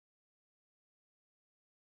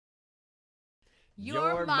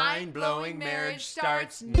Your mind-blowing marriage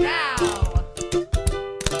starts now.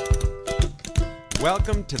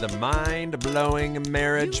 Welcome to the Mind-Blowing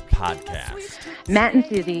Marriage Podcast. Matt and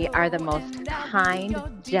Suzie are the most kind,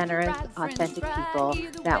 generous, authentic people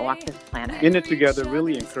that walk this planet. In It Together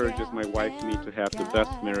really encourages my wife and me to have the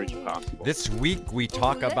best marriage possible. This week we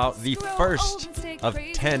talk about the first of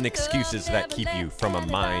 10 excuses that keep you from a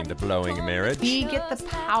mind-blowing marriage. We get the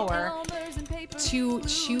power to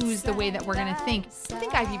choose the way that we're going to think. I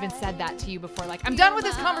think I've even said that to you before. Like, I'm done with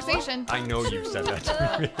this conversation. I know you've said that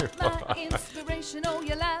to me.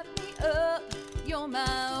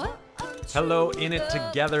 Hello, In It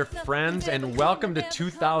Together, friends, and welcome to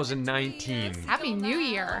 2019. Happy New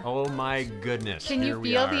Year. Oh my goodness. Can you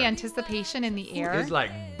feel the anticipation in the air? It's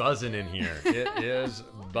like buzzing in here. It is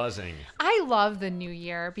buzzing. I love the new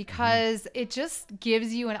year because it just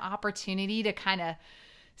gives you an opportunity to kind of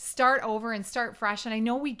start over and start fresh. And I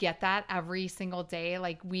know we get that every single day.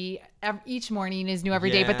 Like each morning is new every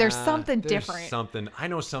day, but there's something different. I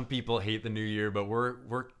know some people hate the new year, but we're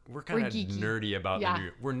kind of geeky. nerdy about the new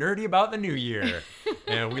year. We're nerdy about the new year.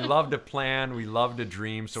 And we love to plan. We love to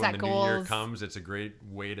dream. So when the new year comes, it's a great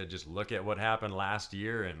way to just look at what happened last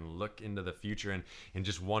year and look into the future and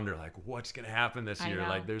just wonder, like, what's going to happen this year?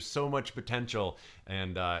 Like, there's so much potential.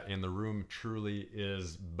 And the room truly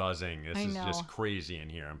is buzzing. This is just crazy in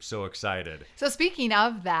here. I'm so excited. So speaking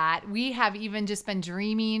of that, we have even just been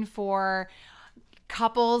dreaming for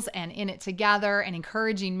couples and In It Together and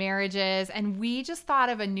encouraging marriages, and we just thought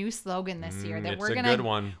of a new slogan this year that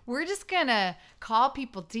we're just gonna call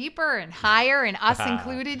people deeper and higher, and us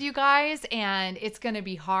included, you guys, and it's gonna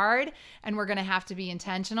be hard and we're gonna have to be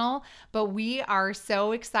intentional, but we are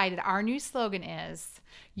so excited. Our new slogan is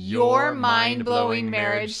your mind-blowing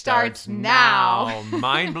marriage starts now.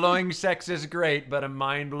 Mind-blowing sex is great, but a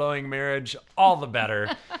mind-blowing marriage, all the better.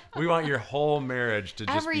 We want your whole marriage to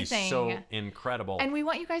just be so incredible. And we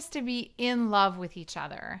want you guys to be in love with each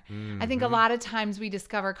other. Mm-hmm. I think a lot of times we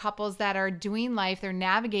discover couples that are doing life, they're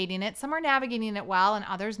navigating it. Some are navigating it well and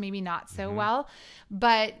others maybe not so well.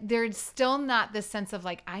 But there's still not this sense of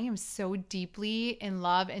like, I am so deeply in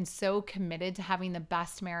love and so committed to having the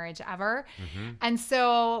best marriage ever. Mm-hmm. And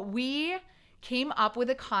so we came up with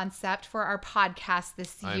a concept for our podcast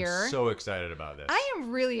this year. I'm so excited about this. I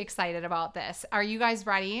am really excited about this. Are you guys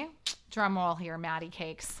ready? Drum roll here, Maddie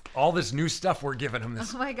Cakes. All this new stuff we're giving them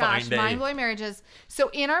this Oh my gosh, fine day. Mind-blowing marriages. So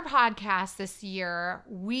in our podcast this year,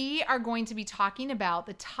 we are going to be talking about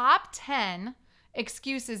the top 10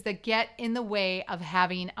 excuses that get in the way of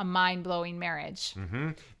having a mind-blowing marriage. Mm-hmm.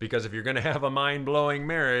 Because if you're going to have a mind-blowing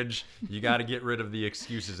marriage, you got to get rid of the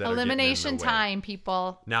excuses that Elimination are getting in the way. time,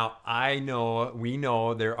 people. Now, we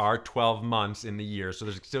know there are 12 months in the year, so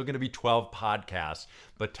there's still going to be 12 podcasts,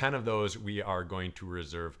 but 10 of those we are going to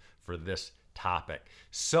reserve for this topic.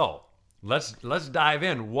 So let's dive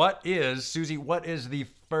in. Suzie, what is the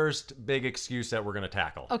first big excuse that we're going to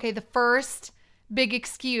tackle? Okay, the first big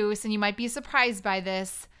excuse, and you might be surprised by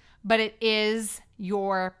this, but it is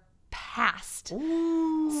your past.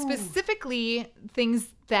 Ooh. Specifically, things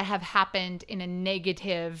that have happened in a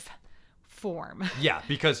negative form. Yeah,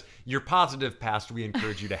 because your positive past, we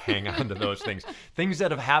encourage you to hang on to those things. Things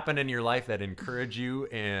that have happened in your life that encourage you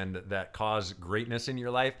and that cause greatness in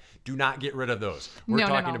your life, do not get rid of those. We're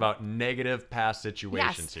talking about negative past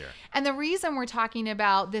situations here. And the reason we're talking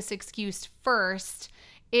about this excuse first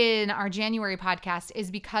in our January podcast is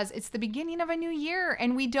because it's the beginning of a new year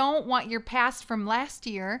and we don't want your past from last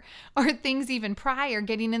year or things even prior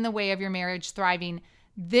getting in the way of your marriage thriving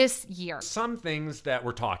this year. Some things that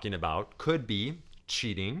we're talking about could be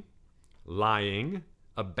cheating, lying,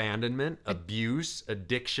 abandonment, abuse,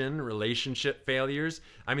 addiction, relationship failures.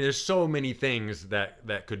 I mean, there's so many things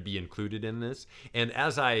that could be included in this. And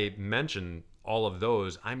as I mentioned, all of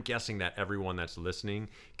those, I'm guessing that everyone that's listening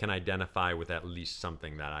can identify with at least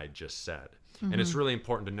something that I just said. Mm-hmm. And it's really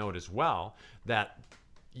important to note as well that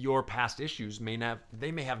your past issues may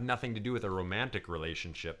have nothing to do with a romantic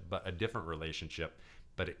relationship, but a different relationship,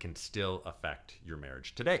 but it can still affect your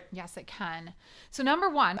marriage today. Yes, it can. So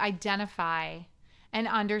number one, identify and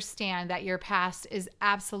understand that your past is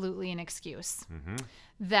absolutely an excuse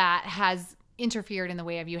that has interfered in the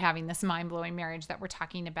way of you having this mind-blowing marriage that we're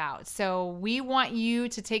talking about. So we want you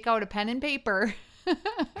to take out a pen and paper.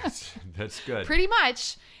 That's good. Pretty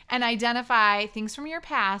much. And identify things from your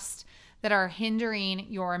past that are hindering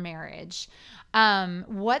your marriage.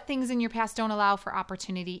 What things in your past don't allow for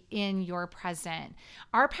opportunity in your present.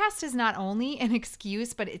 Our past is not only an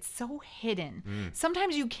excuse, but it's so hidden.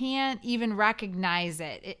 Sometimes you can't even recognize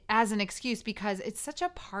it as an excuse because it's such a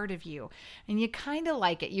part of you and you kind of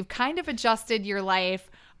like it. You've kind of adjusted your life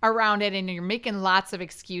around it and you're making lots of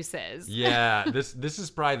excuses. Yeah, this is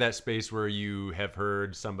probably that space where you have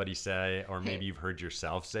heard somebody say, or maybe you've heard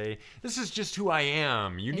yourself say, this is just who I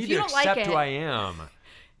am. You need to accept who I am.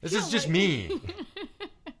 This is just me.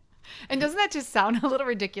 And doesn't that just sound a little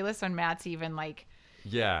ridiculous when Matt's even like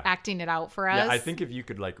acting it out for us? Yeah, I think if you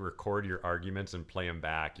could like record your arguments and play them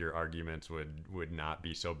back, your arguments would not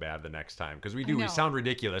be so bad the next time. Because we sound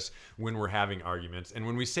ridiculous when we're having arguments. And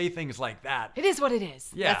when we say things like that. It is what it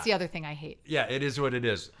is. Yeah. That's the other thing I hate. Yeah, it is what it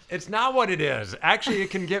is. It's not what it is. Actually, it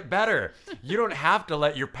can get better. You don't have to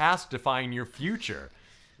let your past define your future.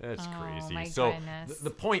 That's crazy. My so goodness. The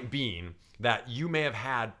point being that you may have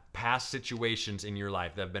had past situations in your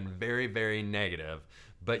life that have been very, very negative,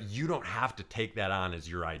 but you don't have to take that on as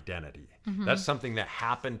your identity. Mm-hmm. That's something that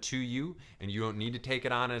happened to you, and you don't need to take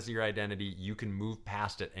it on as your identity. You can move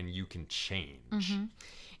past it, and you can change. Mm-hmm.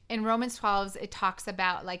 In Romans 12, it talks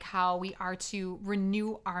about like how we are to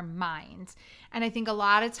renew our mind. And I think a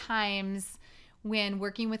lot of times when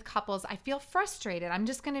working with couples, I feel frustrated. I'm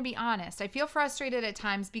just going to be honest. I feel frustrated at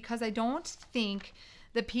times because I don't think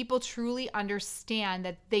that people truly understand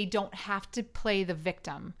that they don't have to play the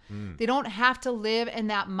victim. They don't have to live in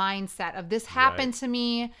that mindset of this happened to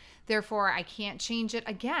me, therefore I can't change it.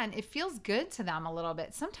 Again, it feels good to them a little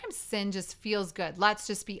bit. Sometimes sin just feels good. Let's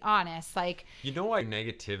just be honest. Like, you know why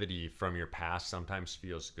negativity from your past sometimes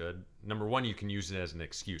feels good? Number one, you can use it as an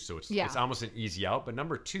excuse. So it's almost an easy out. But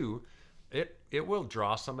number two, it will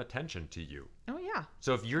draw some attention to you. Oh, yeah.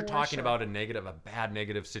 So if you're talking about a bad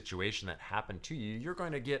negative situation that happened to you, you're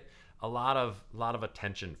going to get a lot of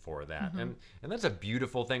attention for that. Mm-hmm. And that's a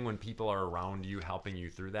beautiful thing when people are around you helping you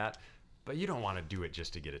through that. But you don't want to do it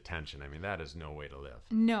just to get attention. I mean, that is no way to live.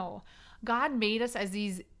 No. God made us as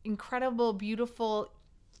these incredible, beautiful,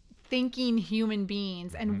 thinking human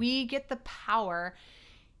beings. Mm-hmm. And we get the power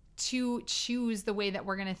to choose the way that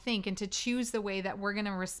we're going to think and to choose the way that we're going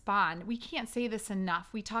to respond. We can't say this enough.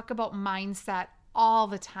 We talk about mindset all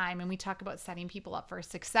the time, and we talk about setting people up for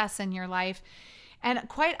success in your life. And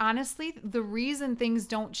quite honestly, the reason things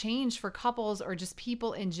don't change for couples or just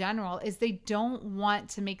people in general is they don't want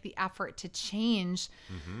to make the effort to change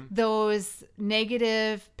those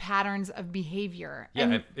negative patterns of behavior. Yeah,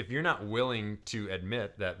 and if you're not willing to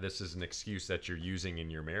admit that this is an excuse that you're using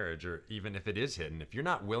in your marriage, or even if it is hidden, if you're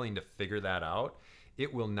not willing to figure that out,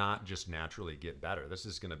 it will not just naturally get better. This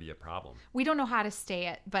is going to be a problem. We don't know how to stay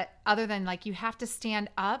it, but other than like you have to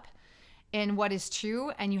stand up in what is true,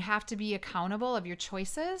 and you have to be accountable of your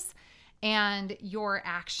choices and your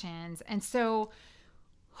actions. And so,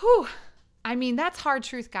 I mean, that's hard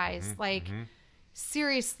truth, guys.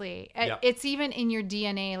 Seriously, it's even in your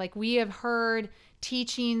DNA. Like, we have heard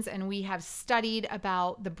teachings and we have studied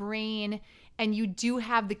about the brain, and you do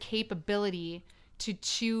have the capability to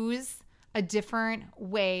choose a different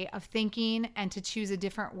way of thinking and to choose a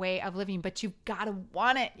different way of living, but you've got to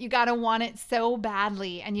want it. You got to want it so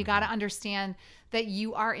badly, and you got to understand that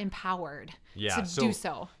you are empowered to do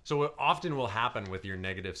so. So what often will happen with your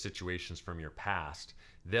negative situations from your past,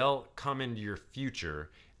 they'll come into your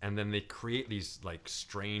future, and then they create these like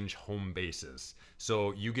strange home bases.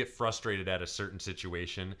 So you get frustrated at a certain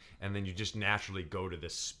situation, and then you just naturally go to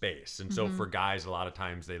this space. And so for guys, a lot of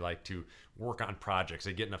times they like to work on projects.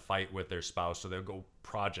 They get in a fight with their spouse, so they'll go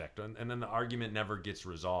project, and then the argument never gets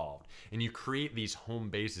resolved. And you create these home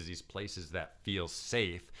bases, these places that feel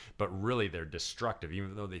safe, but really they're destructive,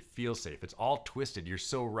 even though they feel safe. It's all twisted. You're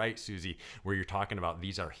so right, Suzie, where you're talking about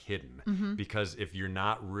these are hidden. Because if you're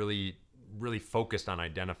not really focused on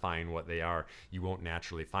identifying what they are, you won't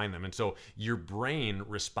naturally find them. And so your brain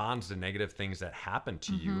responds to negative things that happen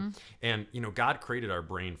to you. And, God created our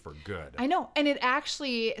brain for good. I know. And it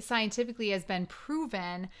actually scientifically has been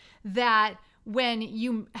proven that when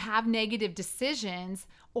you have negative decisions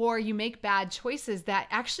or you make bad choices, that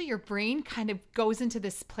actually your brain kind of goes into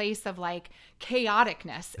this place of like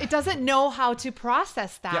chaoticness. It doesn't know how to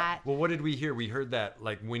process that. Yeah. Well, what did we hear? We heard that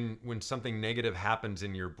like when something negative happens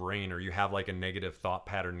in your brain, or you have like a negative thought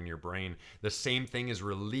pattern in your brain, the same thing is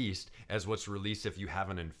released as what's released if you have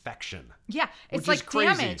an infection. Yeah. It's like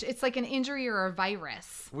damage. It's like an injury or a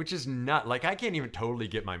virus. Which is not like, I can't even totally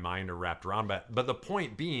get my mind wrapped around, but the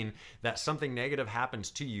point being that something negative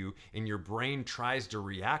happens to you and your brain tries to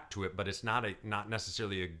react to it, but it's not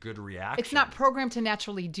necessarily a good reaction. It's not programmed to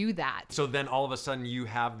naturally do that. So then all of a sudden you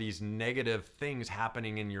have these negative things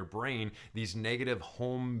happening in your brain, these negative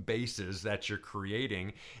home bases that you're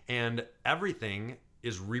creating, and everything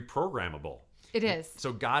is reprogrammable. It is.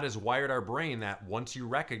 So God has wired our brain that once you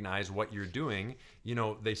recognize what you're doing,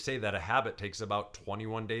 they say that a habit takes about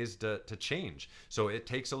 21 days to change. So it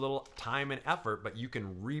takes a little time and effort, but you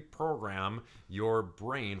can reprogram your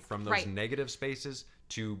brain from those negative spaces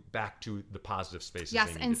back to the positive spaces.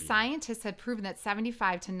 Yes, and scientists have proven that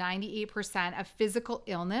 75 to 98% of physical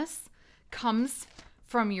illness comes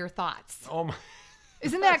from your thoughts. Oh my.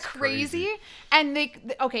 Isn't that crazy? And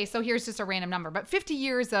so here's just a random number, but 50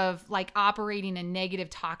 years of like operating in negative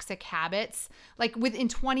toxic habits, like within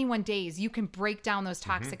 21 days, you can break down those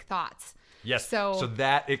toxic thoughts. Yes. So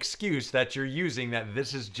that excuse that you're using, that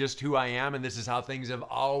this is just who I am and this is how things have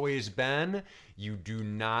always been, you do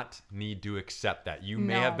not need to accept that. You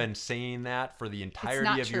may have been saying that for the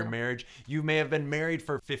entirety of your marriage. You may have been married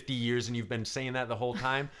for 50 years and you've been saying that the whole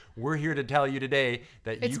time. We're here to tell you today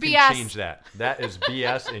that you can change that. That is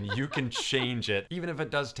BS, and you can change it, even if it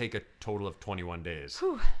does take a total of 21 days.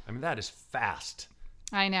 Whew. I mean, that is fast.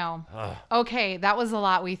 I know. Okay, that was a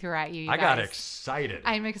lot we threw at you guys. I got excited.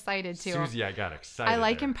 I'm excited too. Suzie, I got excited. I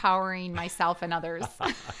like empowering myself and others.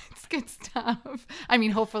 It's good stuff. I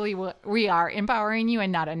mean, hopefully we are empowering you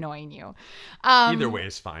and not annoying you. Either way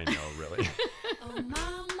is fine, though, really. Oh,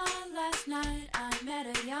 mama, last night I met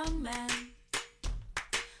a young man.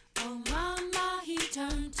 Oh, mama, he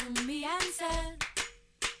turned to me and said,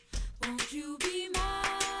 won't you be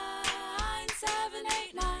mine,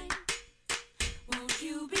 789? Won't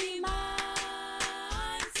you be mine,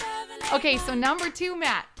 789? Okay, so number 2,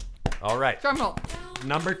 Matt. All right. Drum roll.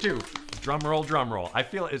 Number 2. Drum roll, drum roll.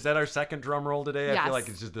 Is that our second drum roll today? Yes. I feel like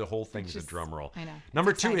it's just the whole thing's a drum roll. I know.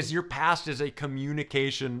 Number 2 is your past is a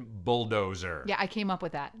communication bulldozer. Yeah, I came up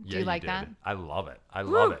with that. Do you like that? I love it. I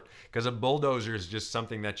love it. Because a bulldozer is just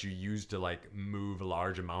something that you use to like move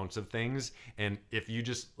large amounts of things. And if you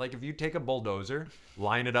take a bulldozer,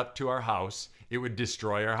 line it up to our house, it would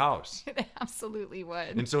destroy our house. It absolutely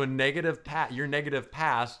would. And so your negative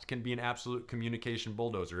past can be an absolute communication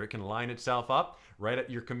bulldozer. It can line itself up right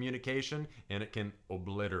at your communication, and it can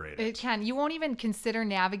obliterate it. It can. You won't even consider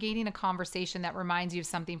navigating a conversation that reminds you of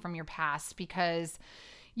something from your past because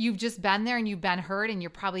you've just been there and you've been hurt, and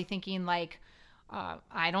you're probably thinking like,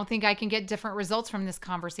 I don't think I can get different results from this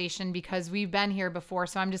conversation because we've been here before.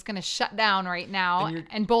 So I'm just going to shut down right now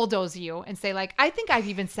and bulldoze you and say like, I think I've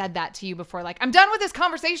even said that to you before. Like, I'm done with this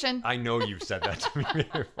conversation. I know you've said that to me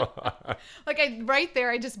before. Right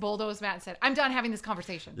there, I just bulldozed Matt and said, I'm done having this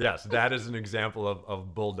conversation. Yes, that is an example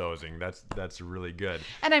of bulldozing. That's really good.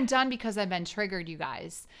 And I'm done because I've been triggered, you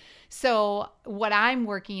guys. So what I'm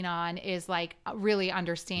working on is like really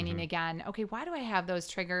understanding again, okay, why do I have those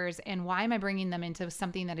triggers and why am I bringing them into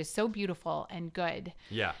something that is so beautiful and good?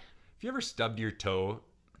 Yeah. Have you ever stubbed your toe?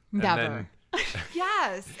 Never.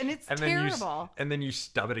 Yes. And it's terrible. And then you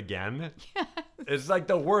stub it again. Yes. It's like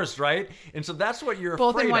the worst, right? And so that's what you're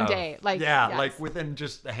both afraid in one of. day. Yes. Like within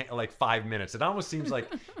just 5 minutes. It almost seems like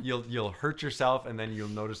you'll hurt yourself and then you'll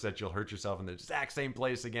notice that you'll hurt yourself in the exact same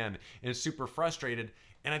place again. And it's super frustrated.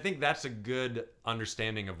 And I think that's a good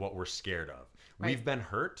understanding of what we're scared of. Right. We've been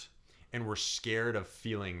hurt and we're scared of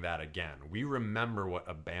feeling that again. We remember what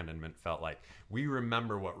abandonment felt like. We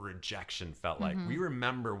remember what rejection felt like. We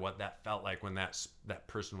remember what that felt like when that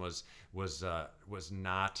person was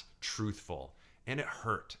not truthful. And it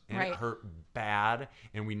hurt. And it hurt bad.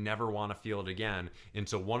 And we never want to feel it again. And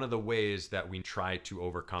so one of the ways that we try to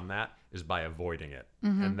overcome that is by avoiding it.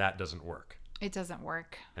 And that doesn't work. It doesn't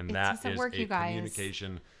work. And that is a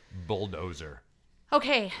communication bulldozer.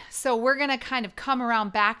 Okay, so we're going to kind of come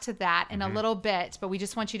around back to that in a little bit, but we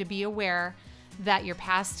just want you to be aware that your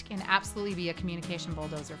past can absolutely be a communication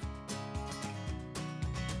bulldozer.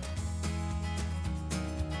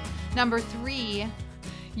 Number 3,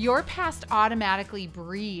 your past automatically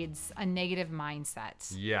breeds a negative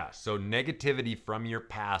mindset. Yeah, so negativity from your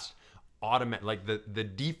past, like the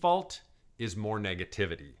default is more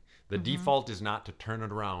negativity. The default is not to turn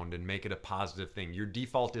it around and make it a positive thing. Your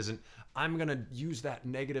default isn't, I'm going to use that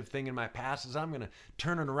negative thing in my past, I'm going to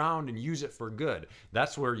turn it around and use it for good.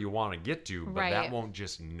 That's where you want to get to, but that won't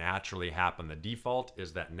just naturally happen. The default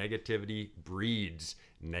is that negativity breeds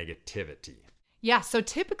negativity. Yeah, so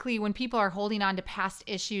typically when people are holding on to past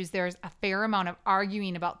issues, there's a fair amount of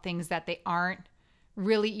arguing about things that they aren't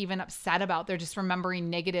really even upset about. They're just remembering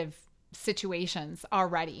negative situations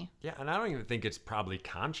already. Yeah, and I don't even think it's probably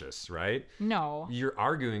conscious, right? No. You're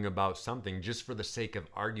arguing about something just for the sake of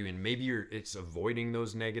arguing. Maybe it's avoiding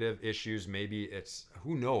those negative issues. Maybe it's,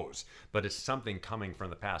 who knows? But it's something coming from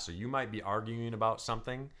the past. So you might be arguing about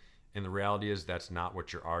something, and the reality is that's not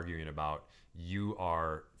what you're arguing about. You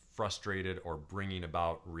are frustrated or bringing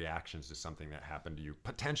about reactions to something that happened to you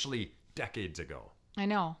potentially decades ago. I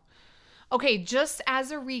know. Okay, just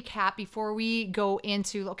as a recap before we go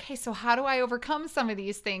into, okay, so how do I overcome some of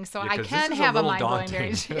these things so I can have a mind-blowing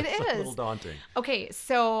marriage? It is. A little daunting. Okay,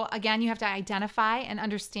 so again, you have to identify and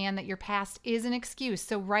understand that your past is an excuse.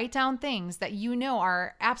 So write down things that you know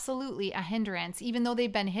are absolutely a hindrance, even though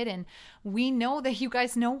they've been hidden. We know that you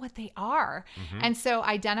guys know what they are. And so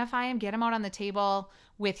identify them, get them out on the table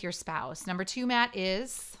with your spouse. Number 2, Matt,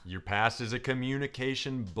 is... Your past is a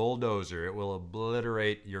communication bulldozer. It will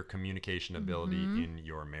obliterate your communication ability in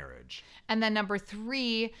your marriage. And then number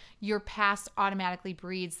 3, your past automatically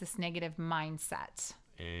breeds this negative mindset.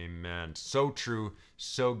 Amen. So true.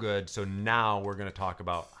 So good. So now we're going to talk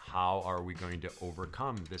about how are we going to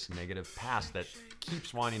overcome this negative past that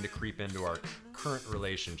keeps wanting to creep into our current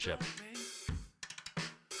relationship.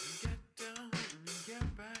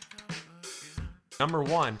 Number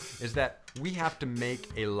 1 is that we have to make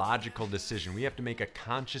a logical decision. We have to make a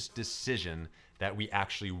conscious decision that we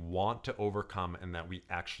actually want to overcome and that we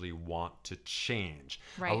actually want to change.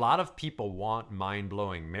 Right. A lot of people want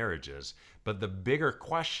mind-blowing marriages, but the bigger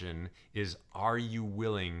question is, are you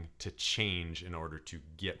willing to change in order to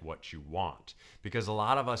get what you want? Because a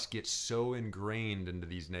lot of us get so ingrained into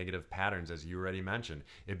these negative patterns, as you already mentioned.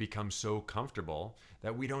 It becomes so comfortable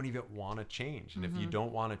that we don't even want to change. And if you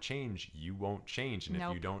don't want to change, you won't change. And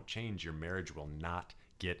if you don't change, your marriage will not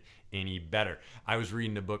get any better. I was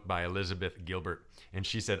reading a book by Elizabeth Gilbert, and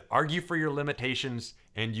she said, argue for your limitations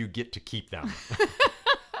and you get to keep them.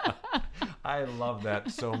 I love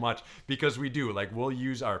that so much because we do. Like, we'll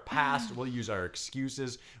use our past, we'll use our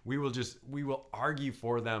excuses. We will argue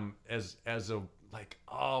for them as a, like,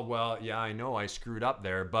 oh, well, yeah, I know I screwed up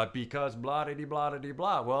there, but because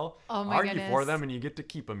blah-de-de-blah-de-de-blah. Well, argue for them and you get to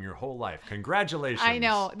keep them your whole life. Congratulations. I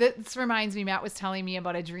know. This reminds me, Matt was telling me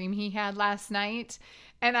about a dream he had last night.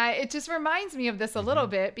 And it just reminds me of this a little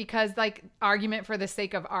bit because, like, argument for the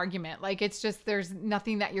sake of argument. Like, it's just, there's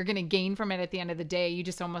nothing that you're going to gain from it at the end of the day. You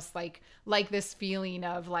just almost like this feeling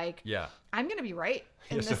of like, I'm going to be right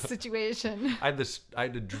in this situation. I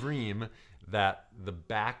had a dream that the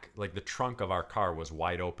back, like the trunk of our car was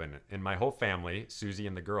wide open. And my whole family, Suzie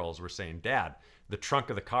and the girls, were saying, Dad, the trunk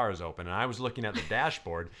of the car is open. And I was looking at the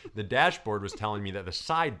dashboard. The dashboard was telling me that the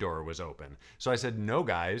side door was open. So I said, no,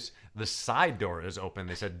 guys, the side door is open.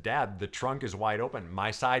 They said, Dad, the trunk is wide open.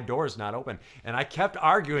 My side door is not open. And I kept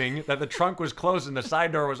arguing that the trunk was closed and the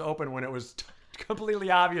side door was open when it was completely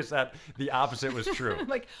obvious that the opposite was true.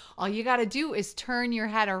 Like, all you got to do is turn your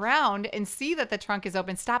head around and see that the trunk is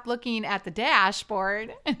open. Stop looking at the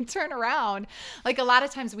dashboard and turn around. Like, a lot of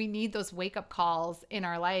times we need those wake up calls in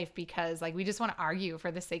our life because, like, we just want to argue for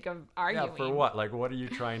the sake of arguing. Yeah, for what? Like, what are you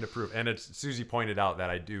trying to prove? And it's Suzie pointed out that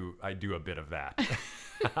I do a bit of that.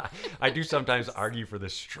 I do sometimes argue for the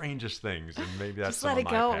strangest things, and maybe that's just let it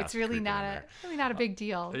go. It's really not a a big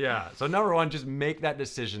deal. Yeah. So number 1, just make that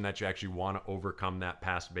decision that you actually want to overcome that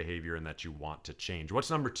past behavior and that you want to change.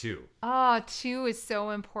 What's number 2? 2 is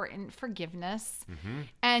so important. Forgiveness.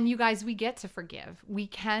 And you guys, we get to forgive. We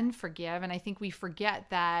can forgive, and I think we forget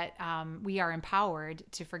that we are empowered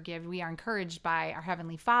to forgive. We are encouraged by our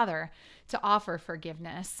Heavenly Father to offer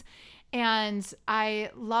forgiveness. And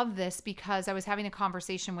I love this because I was having a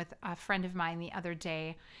conversation with a friend of mine the other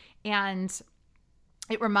day, and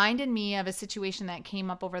it reminded me of a situation that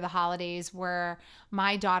came up over the holidays where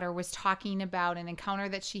my daughter was talking about an encounter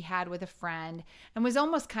that she had with a friend and was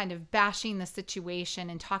almost kind of bashing the situation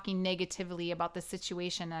and talking negatively about the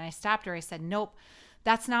situation. And I stopped her. I said, nope,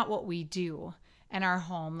 that's not what we do in our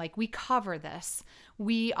home. Like, we cover this.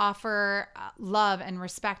 We offer love and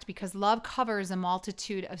respect because love covers a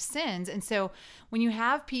multitude of sins. And so when you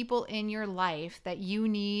have people in your life that you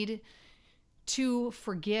need to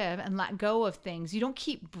forgive and let go of things, you don't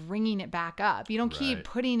keep bringing it back up. You don't keep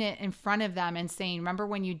putting it in front of them and saying, remember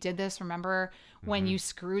when you did this? Remember when you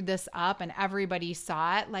screwed this up and everybody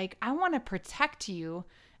saw it? Like, I want to protect you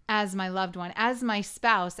as my loved one, as my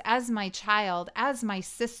spouse, as my child, as my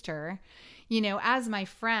sister, as my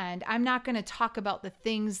friend. I'm not going to talk about the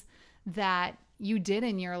things that you did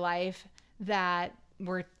in your life that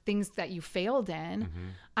were things that you failed in.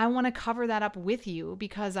 I want to cover that up with you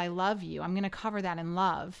because I love you. I'm going to cover that in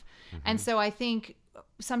love. And so I think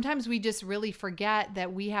sometimes we just really forget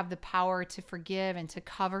that we have the power to forgive and to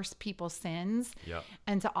cover people's sins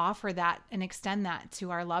and to offer that and extend that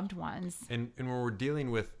to our loved ones. And when we're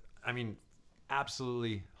dealing with,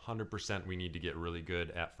 absolutely 100% we need to get really good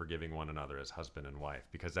at forgiving one another as husband and wife,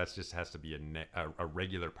 because that just has to be a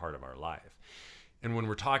regular part of our life. And when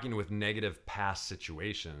we're talking with negative past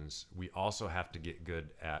situations, we also have to get good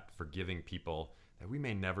at forgiving people that we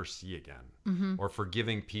may never see again, or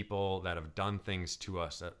forgiving people that have done things to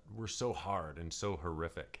us that were so hard and so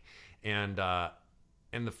horrific. And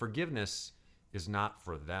the forgiveness is not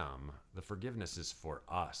for them. The forgiveness is for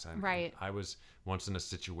us. Right. I was once in a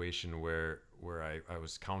situation where I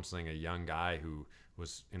was counseling a young guy who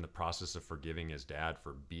was in the process of forgiving his dad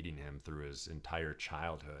for beating him through his entire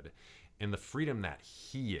childhood. And the freedom that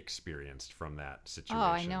he experienced from that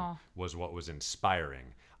situation was what was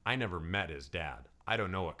inspiring. I never met his dad. I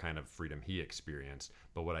don't know what kind of freedom he experienced,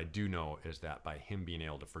 but what I do know is that by him being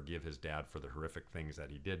able to forgive his dad for the horrific things that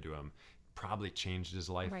he did to him, probably changed his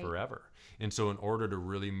life forever. And so in order to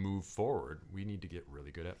really move forward, we need to get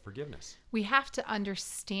really good at forgiveness. We have to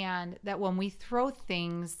understand that when we throw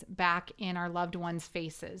things back in our loved ones'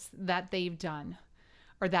 faces that they've done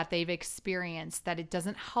or that they've experienced, that it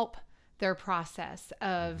doesn't help their process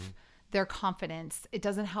of their confidence. It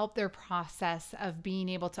doesn't help their process of being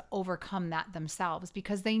able to overcome that themselves,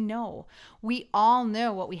 because they know. We all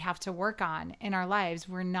know what we have to work on in our lives.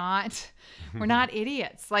 We're not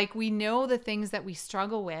idiots. Like, we know the things that we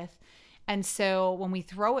struggle with. And so when we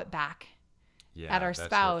throw it back at our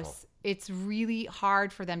spouse, hurtful. It's really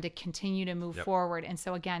hard for them to continue to move forward. And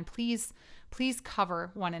so again, please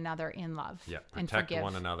cover one another in love. And protect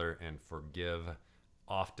one another and forgive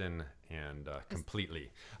often and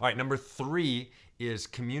completely. All right, number 3 is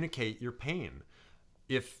communicate your pain.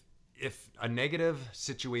 If a negative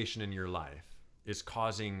situation in your life is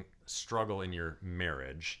causing struggle in your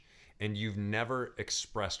marriage and you've never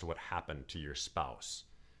expressed what happened to your spouse,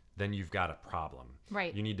 then you've got a problem.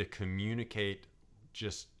 Right. You need to communicate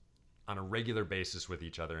just on a regular basis with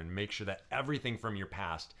each other and make sure that everything from your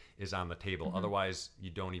past is on the table. Otherwise,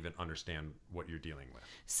 you don't even understand what you're dealing with.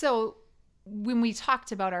 So when we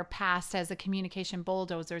talked about our past as a communication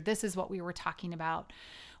bulldozer, this is what we were talking about.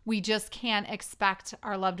 We just can't expect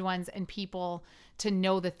our loved ones and people to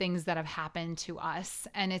know the things that have happened to us.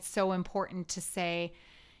 And it's so important to say,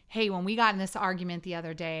 hey, when we got in this argument the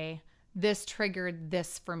other day, this triggered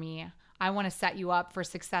this for me. I want to set you up for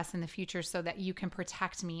success in the future so that you can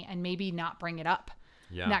protect me and maybe not bring it up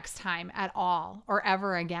next time at all or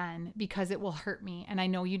ever again, because it will hurt me. And I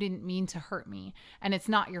know you didn't mean to hurt me. And it's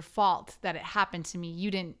not your fault that it happened to me.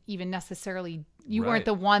 You didn't even necessarily, you weren't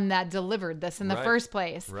the one that delivered this in the first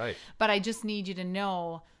place. Right. But I just need you to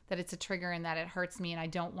know that it's a trigger and that it hurts me. And I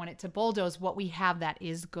don't want it to bulldoze what we have that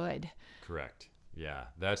is good. Correct. Yeah,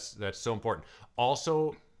 that's so important.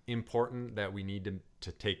 Also important that we need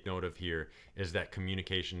to take note of here is that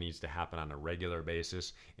communication needs to happen on a regular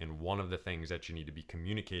basis. And one of the things that you need to be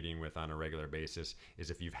communicating with on a regular basis is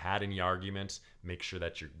if you've had any arguments, make sure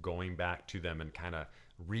that you're going back to them and kind of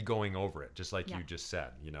re-going over it, just like you just said,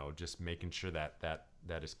 just making sure that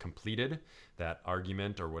is completed, that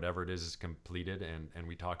argument or whatever it is completed. And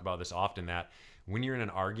we talk about this often, that when you're in an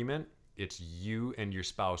argument, it's you and your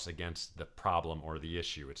spouse against the problem or the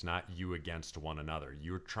issue. It's not you against one another.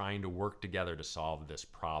 You're trying to work together to solve this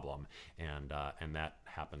problem, and that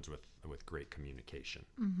happens with great communication.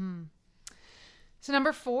 So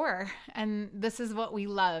number 4, and this is what we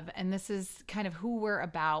love, and this is kind of who we're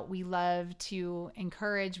about. We love to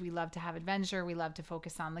encourage. We love to have adventure. We love to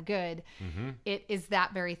focus on the good. It is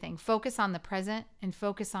that very thing. Focus on the present and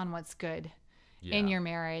focus on what's good. In your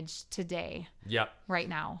marriage today. Right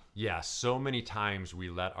now. Yeah. So many times we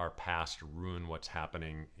let our past ruin what's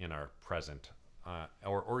happening in our present,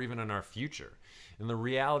 or even in our future. And the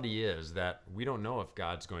reality is that we don't know if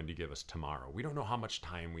God's going to give us tomorrow. We don't know how much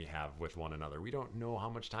time we have with one another. We don't know how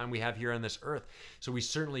much time we have here on this earth. So we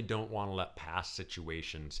certainly don't want to let past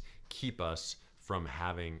situations keep us from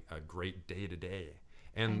having a great day to day.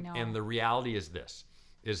 And the reality is this,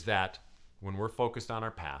 is that when we're focused on our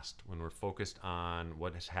past, when we're focused on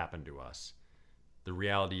what has happened to us, the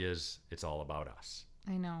reality is it's all about us.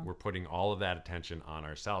 I know. We're putting all of that attention on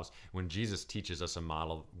ourselves when Jesus teaches us a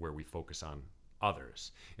model where we focus on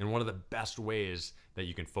others. And one of the best ways that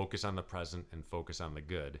you can focus on the present and focus on the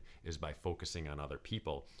good is by focusing on other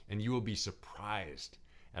people. And you will be surprised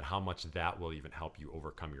at how much that will even help you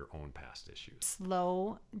overcome your own past issues.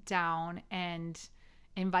 Slow down and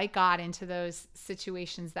invite God into those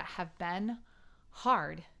situations that have been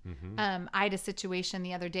hard. I had a situation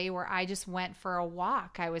the other day where I just went for a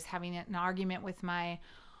walk. I was having an argument with my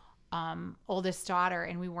oldest daughter,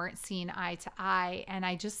 and we weren't seeing eye to eye. And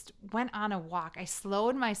I just went on a walk. I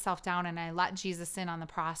slowed myself down and I let Jesus in on the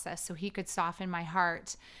process so he could soften my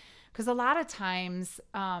heart. Because a lot of times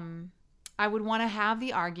I would want to have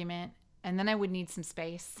the argument, and then I would need some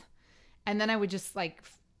space. And then I would just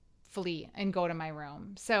flee and go to my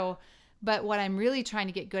room. So, but what I'm really trying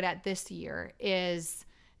to get good at this year is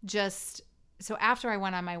just so after I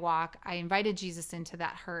went on my walk, I invited Jesus into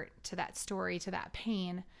that hurt, to that story, to that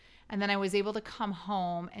pain. And then I was able to come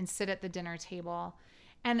home and sit at the dinner table.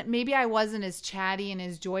 And maybe I wasn't as chatty and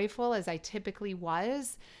as joyful as I typically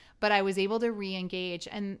was, but I was able to re-engage.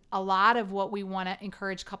 And a lot of what we want to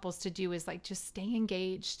encourage couples to do is like, just stay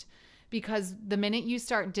engaged, because the minute you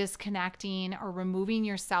start disconnecting or removing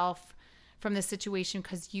yourself from the situation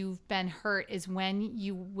because you've been hurt is when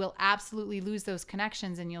you will absolutely lose those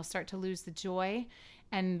connections, and you'll start to lose the joy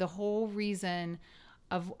and the whole reason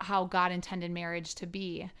of how God intended marriage to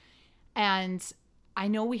be. And I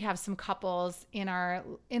know we have some couples in our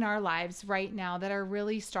lives right now that are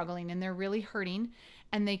really struggling and they're really hurting,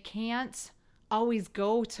 and they can't always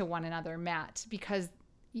go to one another, Matt, because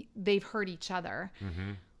they've hurt each other.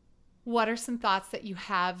 Mm-hmm. What are some thoughts that you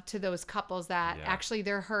have to those couples that actually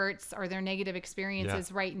their hurts or their negative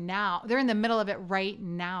experiences right now, they're in the middle of it right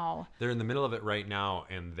now? They're in the middle of it right now,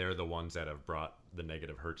 and they're the ones that have brought the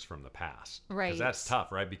negative hurts from the past. Right. Because that's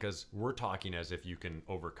tough, right? Because we're talking as if you can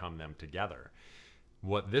overcome them together.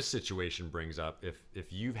 What this situation brings up,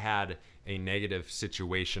 if you've had a negative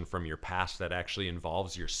situation from your past that actually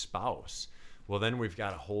involves your spouse, well, then we've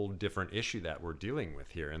got a whole different issue that we're dealing with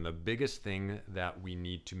here. And the biggest thing that we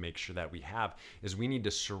need to make sure that we have is we need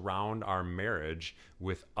to surround our marriage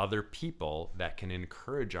with other people that can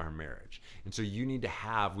encourage our marriage. And so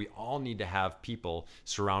we all need to have people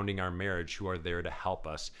surrounding our marriage who are there to help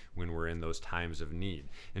us when we're in those times of need.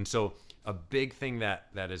 And so a big thing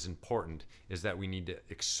that is important is that we need to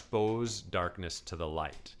expose darkness to the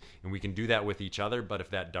light. And we can do that with each other, but if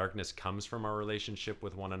that darkness comes from our relationship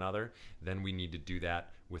with one another, then we need to do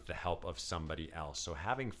that with the help of somebody else. So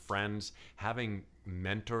having friends, having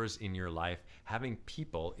mentors in your life, having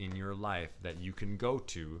people in your life that you can go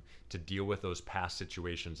to deal with those past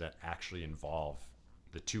situations that actually involve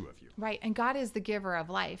the two of you. Right. And God is the giver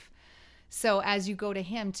of life. So as you go to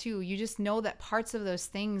him too, you just know that parts of those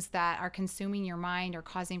things that are consuming your mind or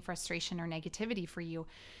causing frustration or negativity for you,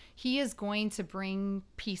 he is going to bring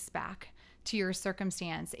peace back to your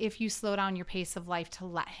circumstance if you slow down your pace of life to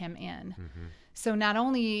let him in. Mm-hmm. So not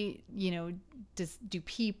only, do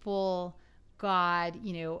people, God,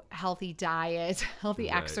 healthy diet, healthy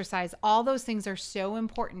exercise, all those things are so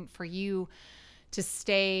important for you to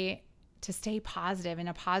stay positive, in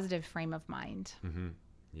a positive frame of mind. Mm-hmm.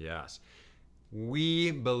 Yes.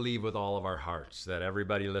 We believe with all of our hearts that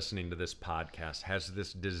everybody listening to this podcast has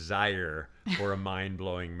this desire for a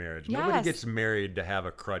mind-blowing marriage. Yes. Nobody gets married to have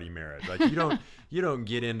a cruddy marriage. Like you don't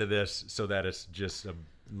get into this so that it's just a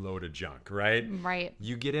load of junk, right? Right.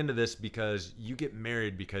 You get into this because you get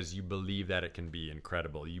married because you believe that it can be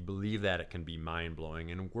incredible. You believe that it can be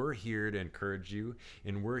mind-blowing, and we're here to encourage you,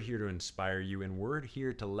 and we're here to inspire you, and we're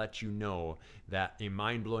here to let you know that a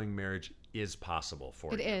mind-blowing marriage is possible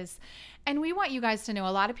for you. It is. And we want you guys to know, a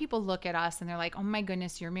lot of people look at us and they're like, oh my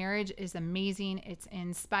goodness, your marriage is amazing. It's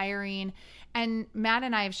inspiring. And Matt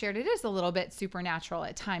and I have shared it is a little bit supernatural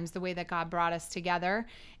at times, the way that God brought us together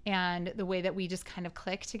and the way that we just kind of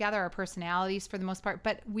click together, our personalities for the most part.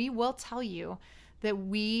 But we will tell you that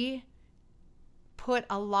we put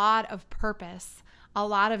a lot of purpose, a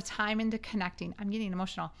lot of time into connecting. I'm getting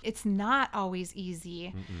emotional. It's not always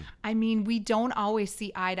easy. Mm-mm. I mean, we don't always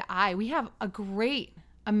see eye to eye. We have a great,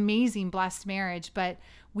 amazing, blessed marriage, but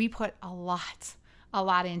we put a lot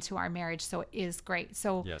into our marriage. So it is great.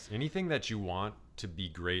 So yes, anything that you want to be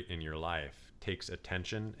great in your life takes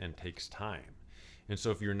attention and takes time. And so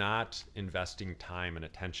if you're not investing time and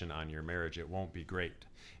attention on your marriage, it won't be great.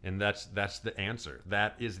 And that's the answer.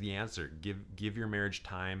 That is the answer. Give your marriage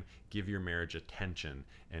time, give your marriage attention,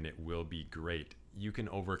 and it will be great. You can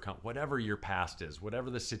overcome whatever your past is, whatever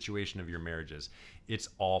the situation of your marriage is. It's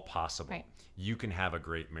all possible. Right. You can have a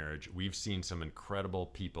great marriage. We've seen some incredible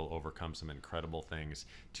people overcome some incredible things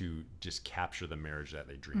to just capture the marriage that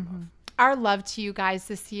they dream of. Our love to you guys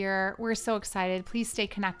this year. We're so excited. Please stay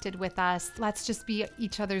connected with us. Let's just be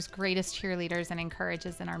each other's greatest cheerleaders and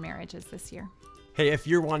encourages in our marriages this year. Hey, if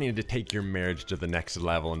you're wanting to take your marriage to the next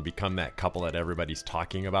level and become that couple that everybody's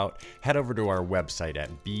talking about, head over to our website at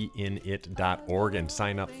beinit.org and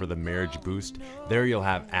sign up for the Marriage Boost. There you'll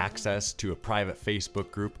have access to a private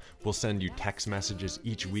Facebook group. We'll send you text messages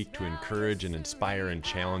each week to encourage and inspire and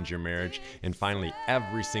challenge your marriage. And finally,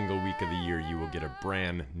 every single week of the year, you will get a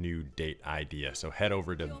brand new date idea. So head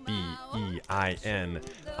over to beinit.org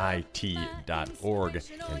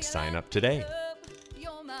and sign up today.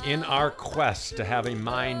 In our quest to have a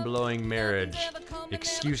mind-blowing marriage,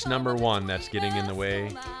 excuse number one that's getting in the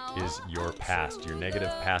way is your past, your negative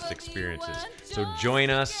past experiences. So join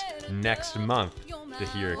us next month to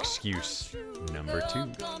hear excuse number 2.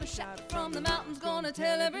 Gonna shout from the mountains, gonna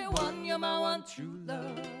tell everyone you're my one true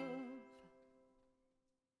love.